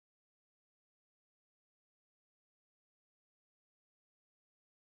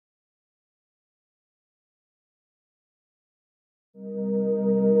Hello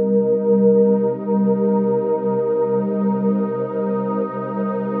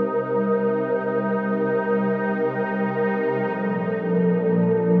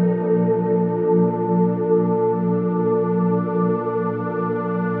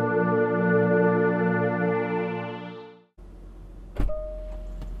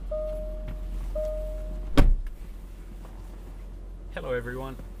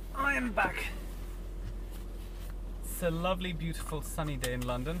everyone, I am back. It's a lovely, beautiful, sunny day in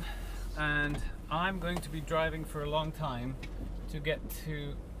London, and I'm going to be driving for a long time to get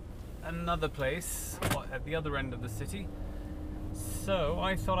to another place at the other end of the city. So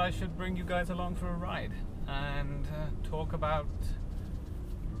I thought I should bring you guys along for a ride and talk about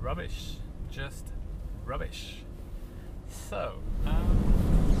rubbish, just rubbish. So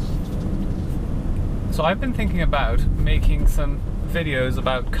I've been thinking about making some videos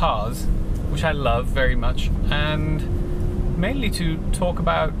about cars, which I love very much, and mainly to talk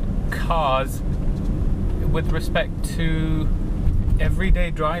about cars with respect to everyday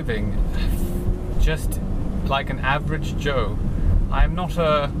driving, just like an average Joe. I'm not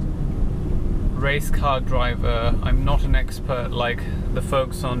a race car driver, I'm not an expert like the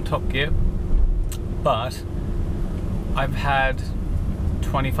folks on Top Gear, but I've had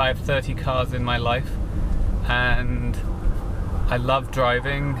 25-30 cars in my life, and I love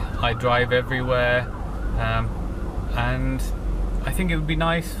driving. I drive everywhere, and I think it would be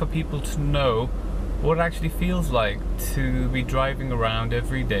nice for people to know what it actually feels like to be driving around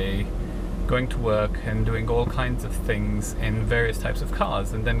every day, going to work and doing all kinds of things in various types of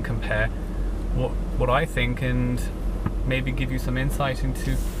cars, and then compare what I think and maybe give you some insight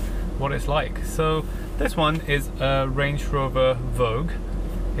into what it's like. So this one is a Range Rover Vogue.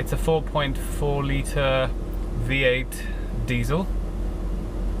 It's a 4.4 litre V8 diesel.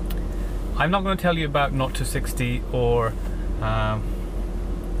 I'm not going to tell you about 0 to 60 or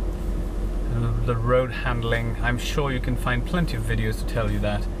the road handling. I'm sure you can find plenty of videos to tell you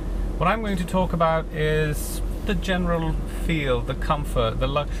that. What I'm going to talk about is the general feel, the comfort, the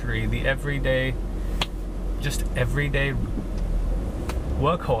luxury, the everyday, just everyday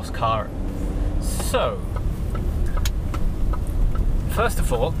workhorse car. So, first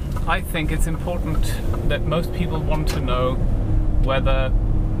of all, I think it's important that most people want to know whether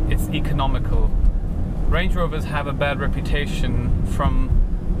it's economical. Range Rovers have a bad reputation from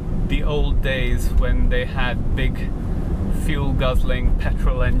the old days when they had big fuel guzzling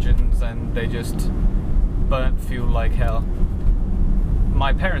petrol engines and they just burnt fuel like hell.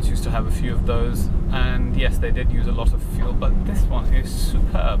 My parents used to have a few of those, and yes, they did use a lot of fuel, but this one is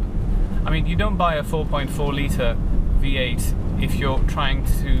superb. I mean, you don't buy a 4.4 litre V8 if you're trying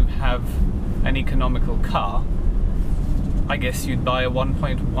to have an economical car. I guess you'd buy a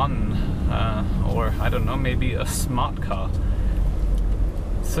 1.1 or I don't know, maybe a smart car.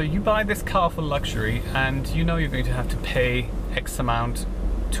 So you buy this car for luxury, and you know you're going to have to pay X amount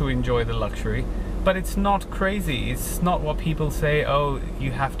to enjoy the luxury, but it's not crazy. It's not what people say, oh,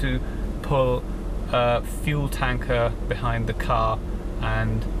 you have to pull a fuel tanker behind the car.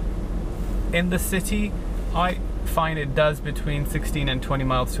 And in the city, I find it does between 16 and 20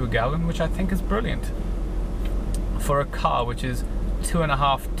 miles to a gallon, which I think is brilliant for a car which is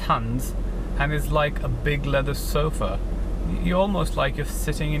 2.5 tons and is like a big leather sofa. You're almost like you're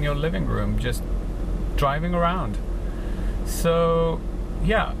sitting in your living room just driving around. So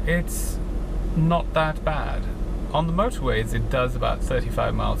yeah, it's not that bad. On the motorways it does about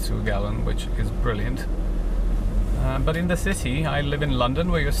 35 miles to a gallon, which is brilliant. But in the city, I live in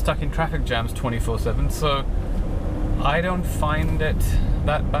London where you're stuck in traffic jams 24/7, so I don't find it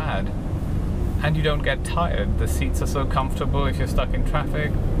that bad. And you don't get tired. The seats are so comfortable. If you're stuck in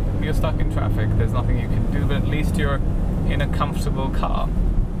traffic, you're stuck in traffic. There's nothing you can do, but at least you're in a comfortable car.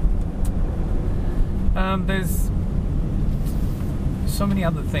 There's so many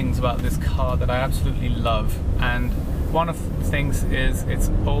other things about this car that I absolutely love, and one of the things is its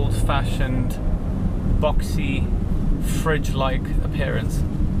old-fashioned, boxy, fridge-like appearance.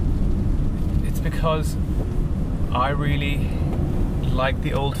 It's because I really like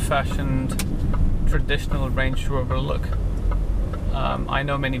the old-fashioned, traditional Range Rover look. I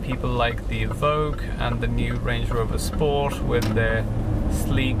know many people like the Vogue and the new Range Rover Sport with their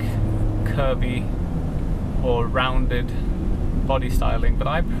sleek, curvy or rounded body styling, but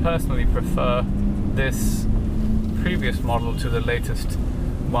I personally prefer this previous model to the latest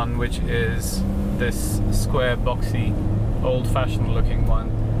one, which is this square, boxy, old-fashioned looking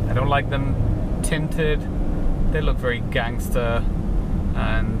one. I don't like them tinted. They look very gangster,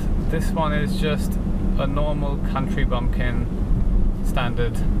 and this one is just a normal country bumpkin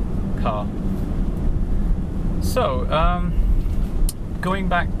standard car. So going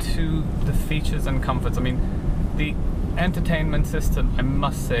back to the features and comforts, I mean, the entertainment system, I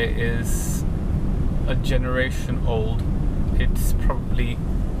must say, is a generation old. It's probably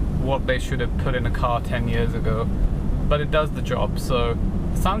what they should have put in a car 10 years ago, but it does the job. So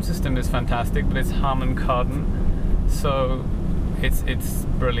the sound system is fantastic, but it's Harman Kardon, so it's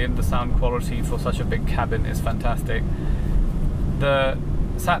brilliant. The sound quality for such a big cabin is fantastic. The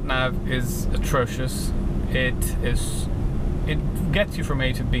sat nav is atrocious. It gets you from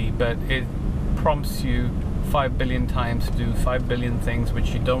A to B, but it prompts you 5 billion times to do 5 billion things which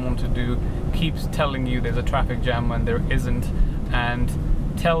you don't want to do, keeps telling you there's a traffic jam when there isn't, and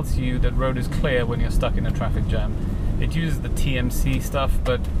tells you that road is clear when you're stuck in a traffic jam. It uses the TMC stuff,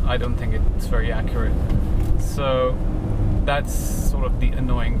 but I don't think it's very accurate. So that's sort of the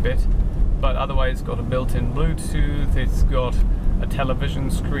annoying bit. But otherwise, it's got a built-in Bluetooth, it's got a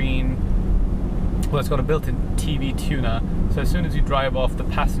television screen, well, it's got a built-in TV tuner, so as soon as you drive off, the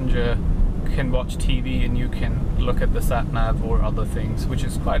passenger can watch TV and you can look at the sat nav or other things, which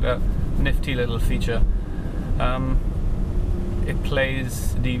is quite a nifty little feature. It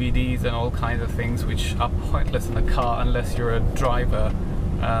plays DVDs and all kinds of things which are pointless in a car unless you're a driver,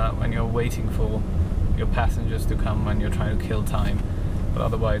 when you're waiting for your passengers to come when you're trying to kill time. But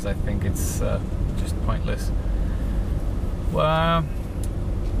otherwise, I think it's just pointless. Well,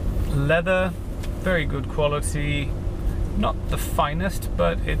 leather, very good quality. Not the finest,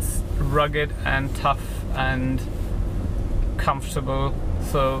 but it's rugged and tough and comfortable,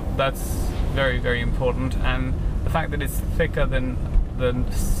 so that's very, very important. And the fact that it's thicker than the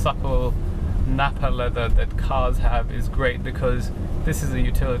supple Napa leather that cars have is great, because this is a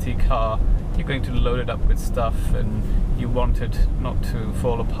utility car. You're going to load it up with stuff and you want it not to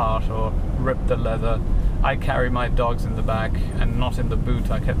fall apart or rip the leather. I carry my dogs in the back and not in the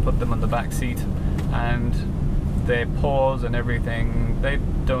boot. I can put them on the back seat, and their paws and everything, they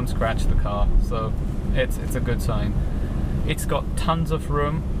don't scratch the car, so it's a good sign. It's got tons of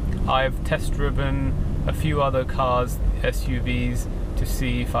room. I've test driven a few other cars, SUVs, to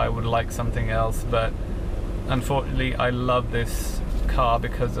see if I would like something else, but unfortunately I love this car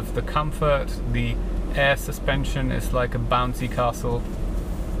because of the comfort. The air suspension is like a bouncy castle.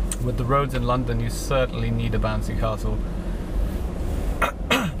 With the roads in London, you certainly need a bouncy castle.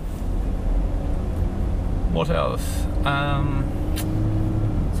 What else?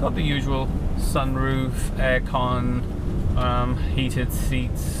 It's got the usual sunroof, aircon, heated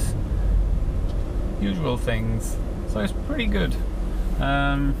seats, usual things. So it's pretty good.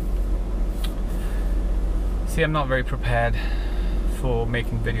 See, I'm not very prepared for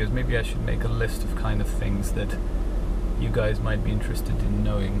making videos. Maybe I should make a list of kind of things that you guys might be interested in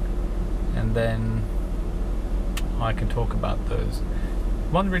knowing, and then I can talk about those.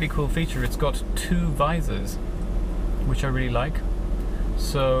 One really cool feature, it's got 2 visors, which I really like.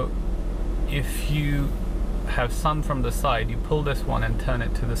 So if you have sun from the side, you pull this one and turn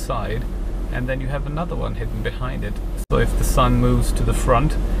it to the side, and then you have another one hidden behind it. So if the sun moves to the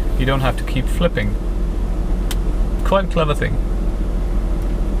front, you don't have to keep flipping. Quite a clever thing.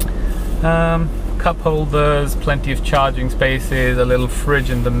 Cup holders, plenty of charging spaces, a little fridge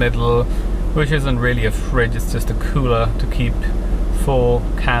in the middle, which isn't really a fridge, it's just a cooler to keep 4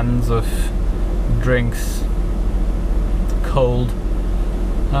 cans of drinks cold.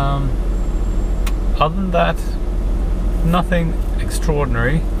 Other than that, nothing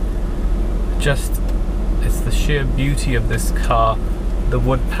extraordinary. Just, it's the sheer beauty of this car, the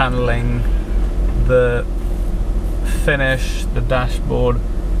wood paneling, the finish, the dashboard.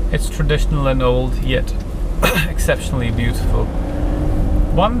 It's traditional and old, yet exceptionally beautiful.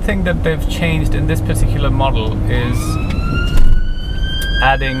 One thing that they've changed in this particular model is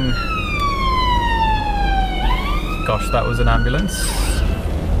adding... Gosh, that was an ambulance.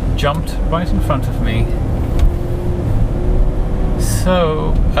 Jumped right in front of me.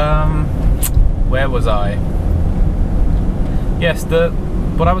 So, where was I? Yes,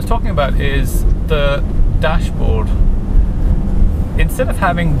 what I was talking about is the dashboard. Instead of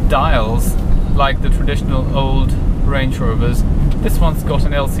having dials like the traditional old Range Rovers, this one's got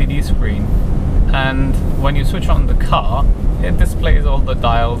an LCD screen, and when you switch on the car, it displays all the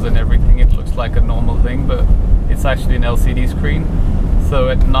dials and everything. It looks like a normal thing, but it's actually an LCD screen. So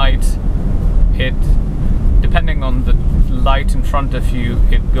at night, depending on the light in front of you,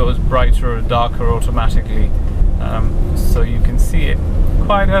 it goes brighter or darker automatically. So you can see it.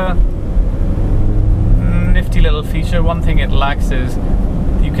 Quite a nifty little feature. One thing it lacks is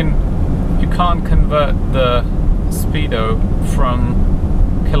you can't convert the speedo from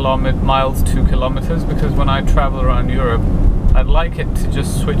miles to kilometers, because when I travel around Europe, I'd like it to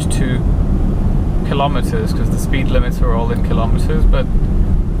just switch to kilometers because the speed limits are all in kilometers, but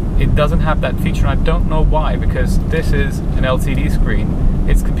it doesn't have that feature, and I don't know why, because this is an LCD screen,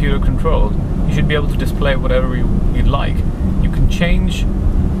 it's computer controlled. You should be able to display whatever you'd like. You can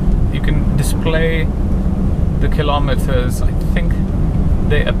display the kilometers. I think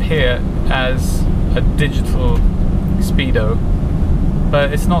they appear as a digital speedo,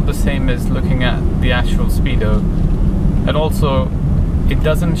 but it's not the same as looking at the actual speedo. And also, it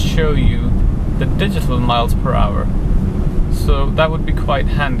doesn't show you the digital miles per hour. So that would be quite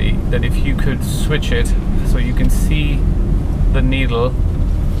handy, that if you could switch it so you can see the needle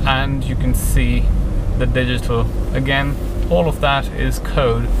and you can see the digital. Again, all of that is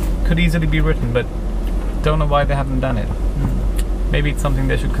code, could easily be written, but don't know why they haven't done it. Maybe it's something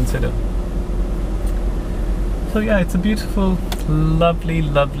they should consider. So yeah, it's a beautiful, lovely,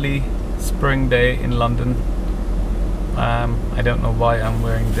 lovely spring day in London. I don't know why I'm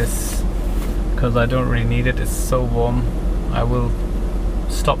wearing this, because I don't really need it, it's so warm. I will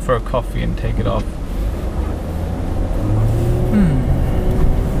stop for a coffee and take it off.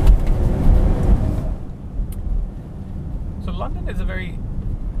 So London is a very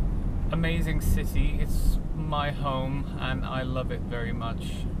amazing city. It's my home and I love it very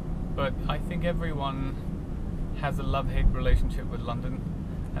much. But I think everyone has a love-hate relationship with London,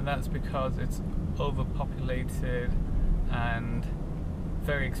 and that's because it's overpopulated and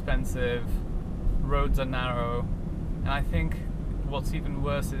very expensive. Roads are narrow. And I think what's even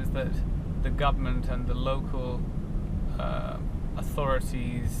worse is that the government and the local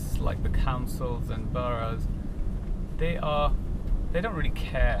authorities, like the councils and boroughs, they don't really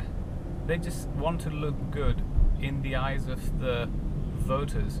care. They just want to look good in the eyes of the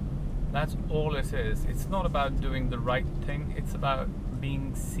voters. That's all it is. It's not about doing the right thing, it's about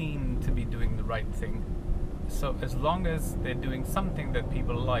being seen to be doing the right thing. So as long as they're doing something that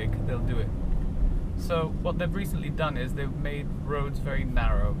people like, they'll do it. So what they've recently done is they've made roads very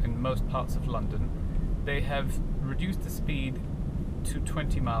narrow in most parts of London. They have reduced the speed to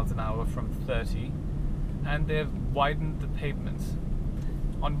 20 miles an hour from 30, and they've widened the pavements.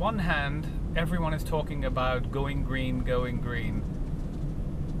 On one hand, everyone is talking about going green,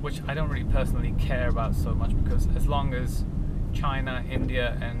 which I don't really personally care about so much, because as long as China,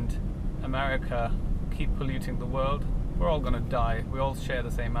 India and America keep polluting the world, we're all going to die. We all share the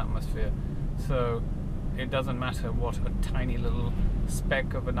same atmosphere. So it doesn't matter what a tiny little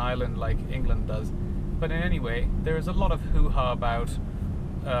speck of an island like England does. But in any way, there is a lot of hoo-ha about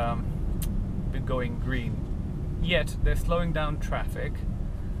going green. Yet they're slowing down traffic.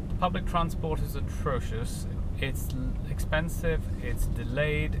 The public transport is atrocious. It's expensive, it's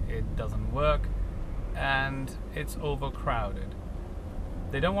delayed, it doesn't work, and it's overcrowded.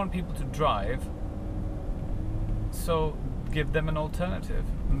 They don't want people to drive, so give them an alternative.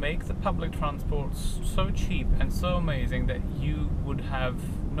 Make the public transport so cheap and so amazing that you would have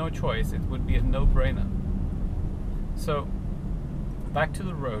no choice. It would be a no-brainer. So, back to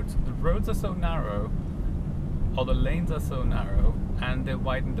the roads. The roads are so narrow, or the lanes are so narrow, and they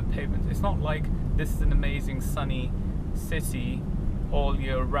widen the pavements. It's not like this is an amazing sunny city all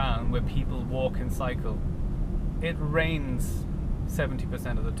year round where people walk and cycle. It rains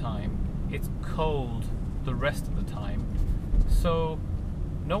 70% of the time. It's cold the rest of the time. So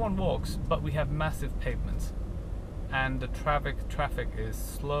no one walks, but we have massive pavements, and the traffic is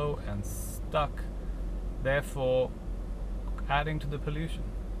slow and stuck, therefore adding to the pollution.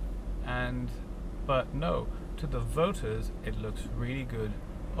 But no, to the voters it looks really good.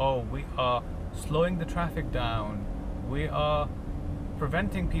 Oh, we are slowing the traffic down, we are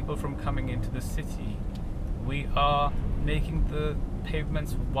preventing people from coming into the city, we are making the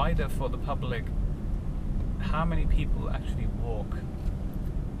pavements wider for the public. How many people actually walk?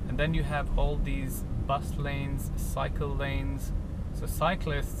 And then you have all these bus lanes, cycle lanes, so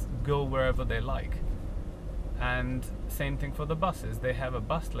cyclists go wherever they like. And same thing for the buses. They have a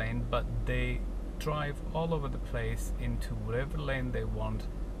bus lane, but they drive all over the place into whatever lane they want,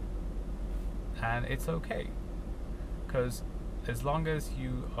 and it's okay, because as long as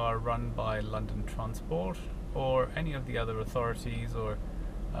you are run by London Transport or any of the other authorities or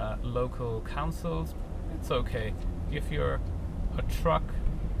local councils, it's okay. If you're a truck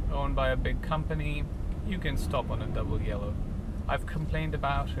owned by a big company, you can stop on a double yellow. I've complained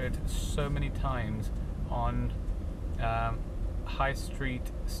about it so many times on High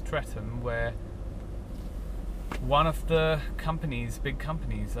Street, Streatham, where one of the companies, big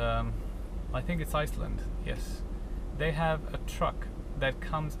companies, I think it's Iceland, yes, they have a truck that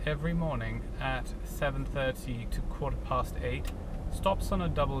comes every morning at 7:30 to 8:15, stops on a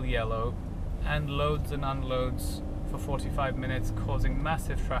double yellow and loads and unloads for 45 minutes, causing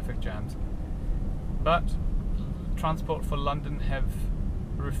massive traffic jams. But Transport for London have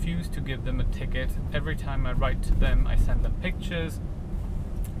refused to give them a ticket. Every time I write to them, I send them pictures.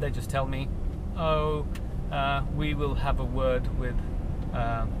 They just tell me, oh, we will have a word with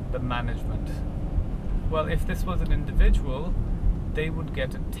the management. Well, if this was an individual, they would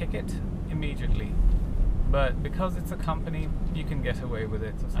get a ticket immediately. But because it's a company, you can get away with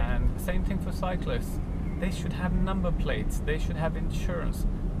it. And same thing for cyclists. They should have number plates. They should have insurance.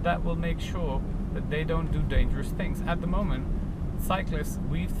 That will make sure that they don't do dangerous things. At the moment, cyclists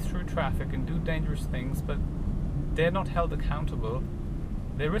weave through traffic and do dangerous things, but they're not held accountable.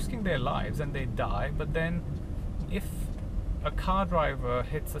 They're risking their lives and they die, but then if a car driver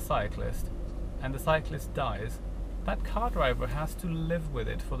hits a cyclist and the cyclist dies, that car driver has to live with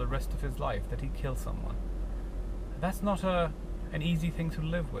it for the rest of his life that he killed someone. That's not an easy thing to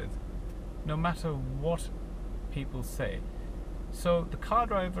live with, no matter what people say. So the car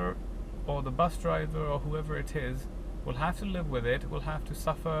driver or the bus driver or whoever it is will have to live with it, will have to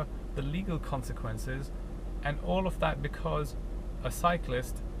suffer the legal consequences, and all of that because a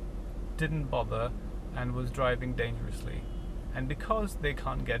cyclist didn't bother and was driving dangerously. And because they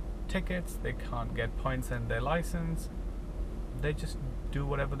can't get tickets, they can't get points in their license, they just do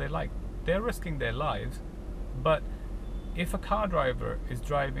whatever they like. They're risking their lives, but if a car driver is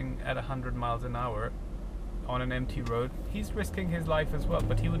driving at 100 miles an hour on an empty road, he's risking his life as well,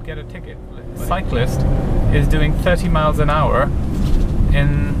 but he would get a ticket. A cyclist is doing 30 miles an hour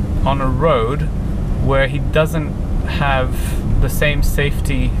on a road where he doesn't have the same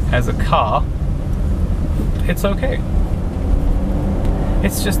safety as a car. It's okay.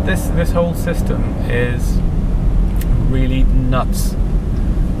 It's just this whole system is really nuts,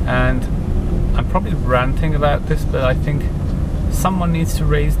 and I'm probably ranting about this, but I think someone needs to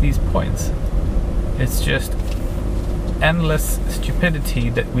raise these points. It's just endless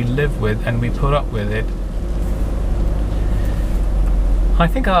stupidity that we live with and we put up with it. I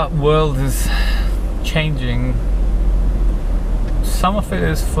think our world is changing. Some of it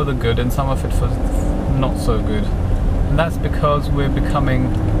is for the good and some of it for not so good. And that's because we're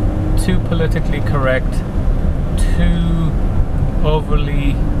becoming too politically correct, too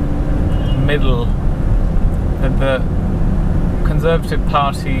overly middle. The Conservative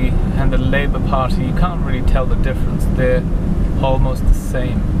Party and the Labour Party, you can't really tell the difference. They're almost the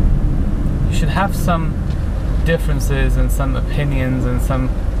same. You should have some differences and some opinions and some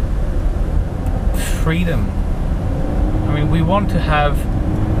freedom. I mean, we want to have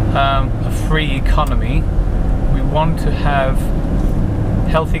a free economy. We want to have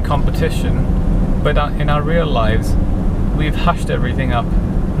healthy competition, but in our real lives, we've hushed everything up.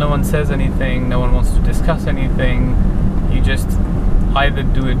 No one says anything, no one wants to discuss anything. You just either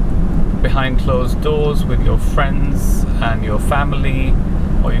do it behind closed doors with your friends and your family,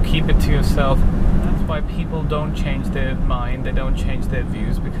 or you keep it to yourself. That's why people don't change their mind, they don't change their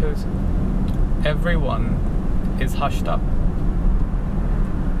views, because everyone is hushed up.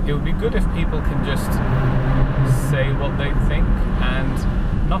 It would be good if people can just say what they think,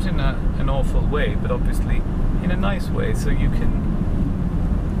 and not in an awful way, but obviously in a nice way, so you can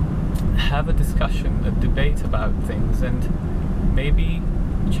have a discussion, a debate about things, and maybe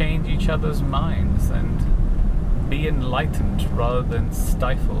change each other's minds and be enlightened rather than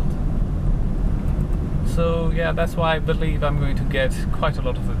stifled. So yeah, that's why I believe I'm going to get quite a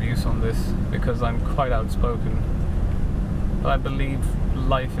lot of abuse on this, because I'm quite outspoken. But I believe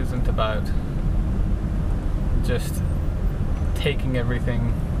life isn't about just taking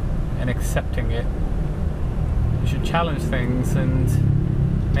everything and accepting it. You should challenge things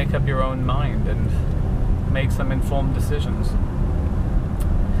and make up your own mind and make some informed decisions.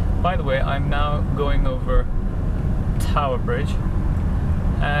 By the way, I'm now going over Tower Bridge,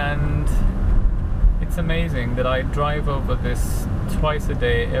 and it's amazing that I drive over this twice a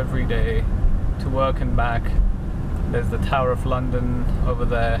day, every day, to work and back. There's the Tower of London over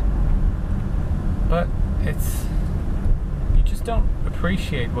there, but you just don't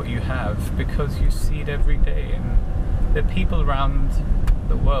appreciate what you have because you see it every day. And there are people around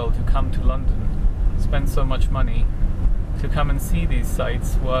the world who come to London, spend so much money to come and see these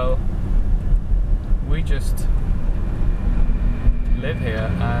sights, while we just live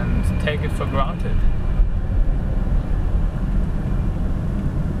here and take it for granted.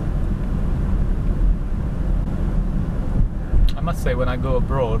 I must say, when I go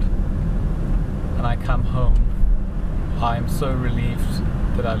abroad and I come home, I'm so relieved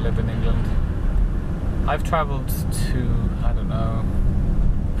that I live in England. I've travelled to, I don't know,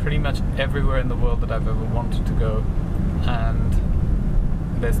 pretty much everywhere in the world that I've ever wanted to go,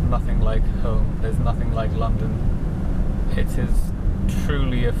 and there's nothing like home, there's nothing like London. It is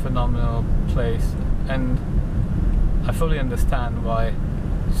truly a phenomenal place. and I fully understand why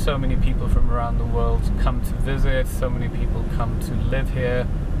so many people from around the world come to visit, so many people come to live here.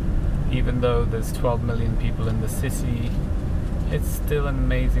 Even though there's 12 million people in the city, it's still an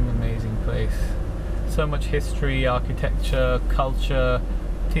amazing, amazing place. So much history, architecture, culture,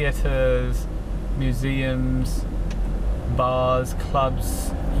 theatres, museums, bars,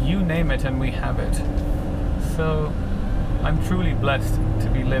 clubs, you name it and we have it. So I'm truly blessed to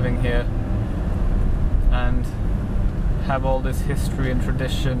be living here and have all this history and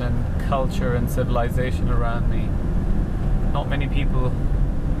tradition and culture and civilization around me. Not many people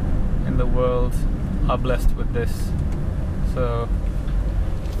in the world are blessed with this, so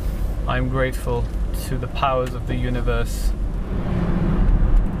I'm grateful to the powers of the universe.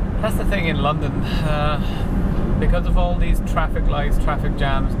 That's the thing in London, because of all these traffic lights, traffic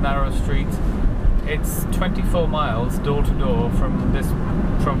jams, narrow streets, it's 24 miles door to door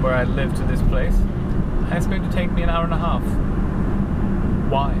from where I live to this place, and it's going to take me an hour and a half.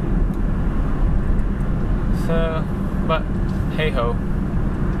 Why? So, but hey ho,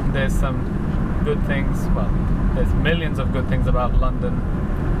 there's some good things, well, there's millions of good things about London.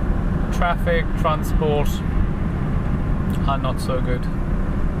 Traffic, transport are not so good,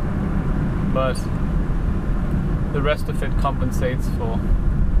 but the rest of it compensates for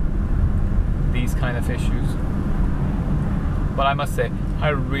these kind of issues. But I must say, I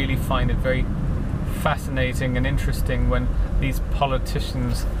really find it very fascinating and interesting when these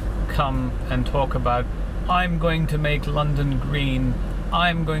politicians come and talk about, I'm going to make London green,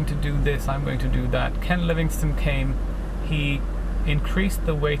 I'm going to do this, I'm going to do that. Ken Livingstone came, he increased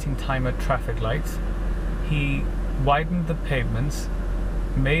the waiting time at traffic lights, he widened the pavements,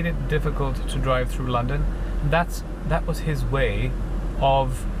 made it difficult to drive through London. That was his way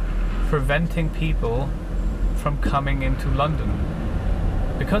of preventing people from coming into London.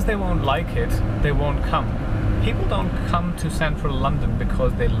 Because they won't like it, they won't come. People don't come to central London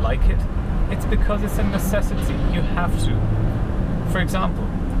because they like it. It's because it's a necessity. You have to. For example,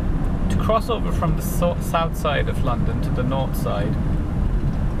 to cross over from the south side of London to the north side,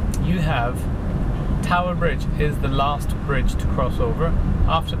 you have Tower Bridge is the last bridge to cross over.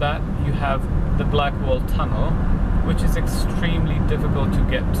 After that, you have the Blackwall Tunnel, which is extremely difficult to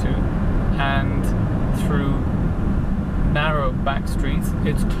get to, and through narrow back streets,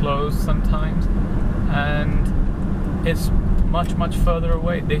 it's closed sometimes, and it's much, much further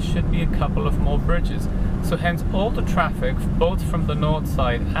away. There should be a couple of more bridges. So hence all the traffic, both from the north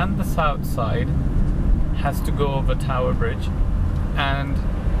side and the south side, has to go over Tower Bridge and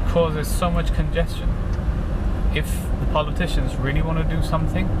causes so much congestion. If the politicians really want to do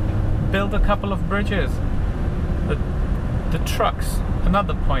something, build a couple of bridges. The trucks,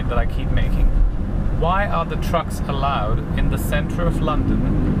 another point that I keep making, why are the trucks allowed in the center of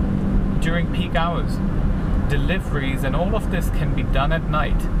London during peak hours? Deliveries and all of this can be done at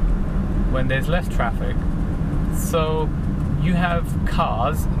night when there's less traffic. So you have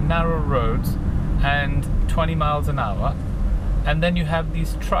cars, narrow roads, and 20 miles an hour, and then you have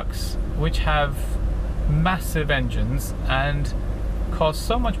these trucks which have massive engines and cause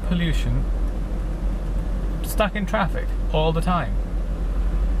so much pollution, stuck in traffic all the time.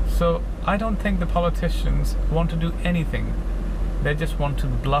 So I don't think the politicians want to do anything. They just want to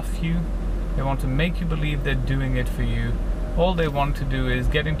bluff you. They want to make you believe they're doing it for you. All they want to do is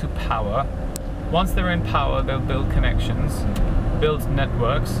get into power. Once they're in power, they'll build connections, build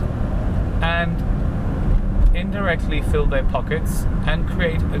networks, and indirectly fill their pockets and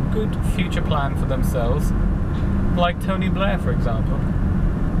create a good future plan for themselves. Like Tony Blair, for example,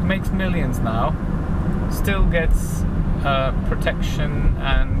 makes millions now, still gets protection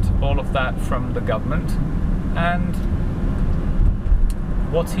and all of that from the government. And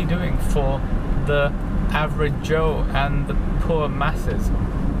what's he doing for the average Joe and the poor masses?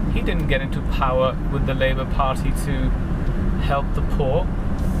 He didn't get into power with the Labour Party to help the poor.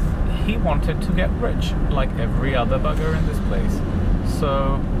 He wanted to get rich, like every other bugger in this place.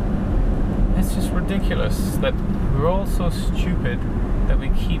 So it's just ridiculous that we're all so stupid that we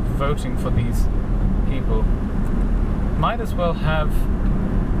keep voting for these people. Might as well have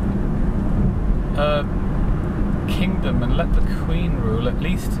a kingdom and let the Queen rule. At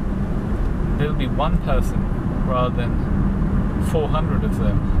least there'll be one person rather than 400 of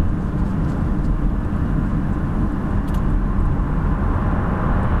them.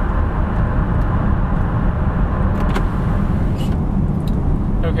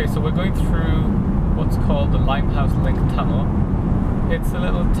 Okay, so we're going through what's called the Limehouse Link Tunnel. It's a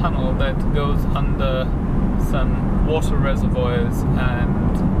little tunnel that goes under some water reservoirs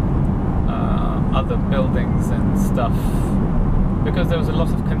and other buildings and stuff, because there was a lot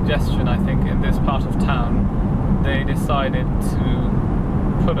of congestion, I think, in this part of town, they decided to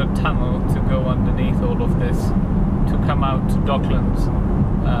put a tunnel to go underneath all of this to come out to Docklands,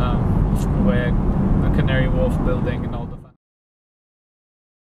 where the Canary Wharf building and all